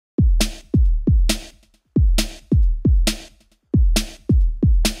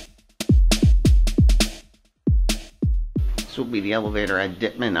This will be the elevator at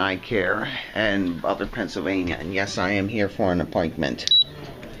Dittman Eyecare in Butler, Pennsylvania. And yes, I am here for an appointment.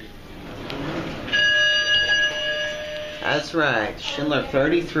 That's right, Schindler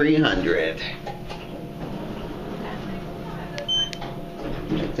 3300.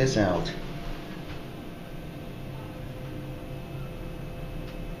 Check this out.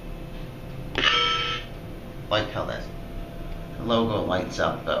 Like how that logo lights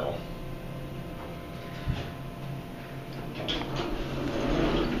up though.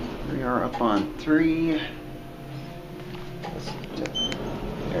 We are up on 3.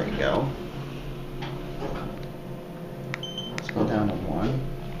 There we go. Let's go down to 1.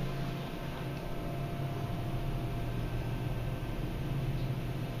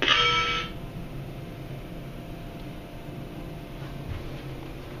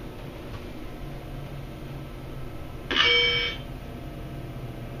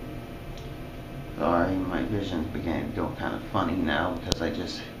 Sorry, my vision's beginning to go kind of funny now because I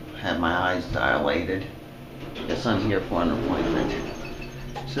just had my eyes dilated. Guess I'm here for an appointment.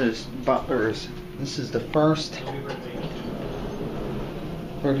 This is Butler's. This is the first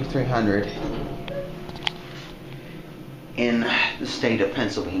 3300 in the state of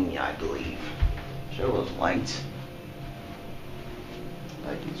Pennsylvania, I believe. Show those lights.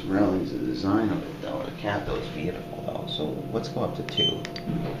 Like these railings, the design of it though. The capo is beautiful though. So let's go up to 2.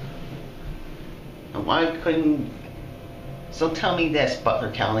 And why couldn't... So tell me this,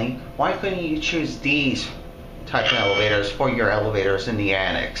 Butler County, why couldn't you choose these type of elevators for your elevators in the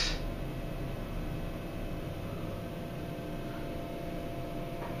annex?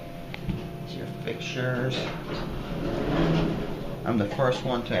 Here's your fixtures. I'm the first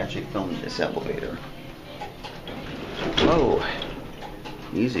one to actually film this elevator. Whoa,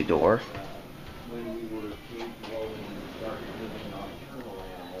 easy door.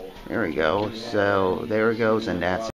 There we go. So there it goes, and that's